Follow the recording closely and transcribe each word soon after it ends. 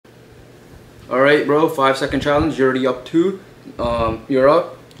Alright, bro, 5-second challenge. You're already up 2. You're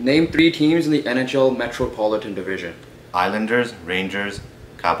up. Name 3 teams in the NHL Metropolitan Division. Islanders, Rangers,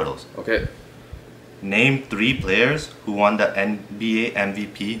 Capitals. Okay. Name 3 players who won the NBA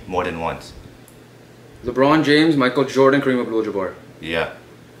MVP more than once. LeBron James, Michael Jordan, Kareem Abdul-Jabbar. Yeah.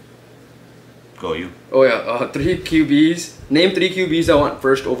 Go you. Oh yeah, 3 QBs. Name 3 QBs that went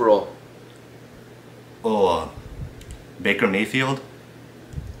first overall. Baker Mayfield,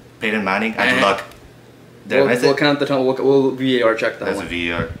 Peyton Manning, Andrew Luck. We'll count the time. We'll VAR check that That's one. a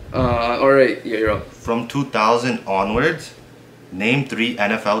VAR. Alright, yeah, you're up. From 2000 onwards, name 3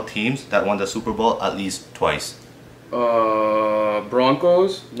 NFL teams that won the Super Bowl at least twice.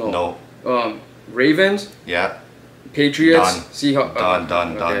 Broncos? No. No. Ravens? Yeah. Patriots? Done. Seahawks?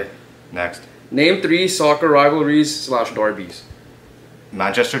 Done. Next. Name 3 soccer rivalries / derbies.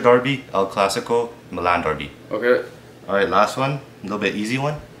 Manchester Derby, El Clasico, Milan Derby. Okay. Alright, last one. A little bit easy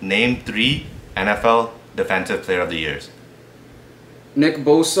one. Name 3 NFL Defensive Player of the Years. Nick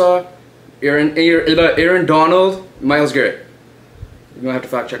Bosa, Aaron Donald, Myles Garrett. You might have to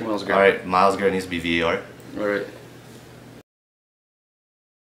fact check Myles Garrett. Alright, Myles Garrett needs to be VAR. Alright.